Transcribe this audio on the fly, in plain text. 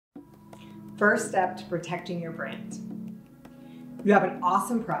First step to protecting your brand. You have an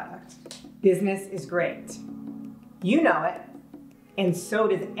awesome product. Business is great. You know it, and so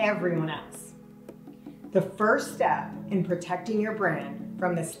does everyone else. The first step in protecting your brand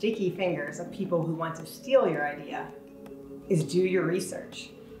from the sticky fingers of people who want to steal your idea is do your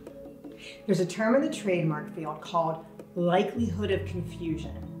research. There's a term in the trademark field called likelihood of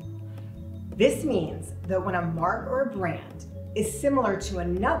confusion. This means that when a mark or a brand is similar to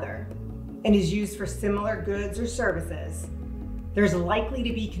another and is used for similar goods or services, there's likely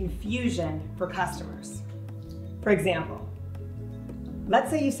to be confusion for customers. For example, let's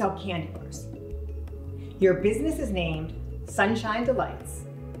say you sell candy bars. Your business is named Sunshine Delights,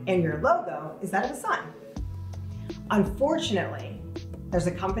 and your logo is that of a sun. Unfortunately, there's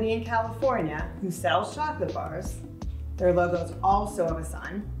a company in California who sells chocolate bars. Their logo is also of a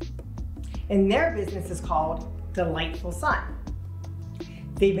sun, and their business is called Delightful Sun.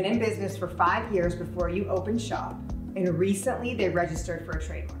 They've been in business for 5 years before you opened shop, and recently they registered for a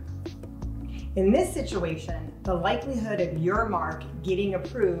trademark. In this situation, the likelihood of your mark getting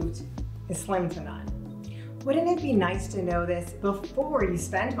approved is slim to none. Wouldn't it be nice to know this before you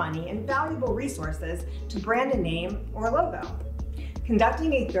spend money and valuable resources to brand a name or logo?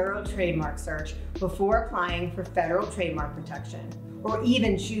 Conducting a thorough trademark search before applying for federal trademark protection, or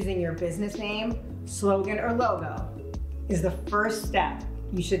even choosing your business name, slogan, or logo is the first step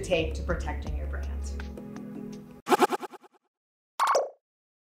you should take to protecting your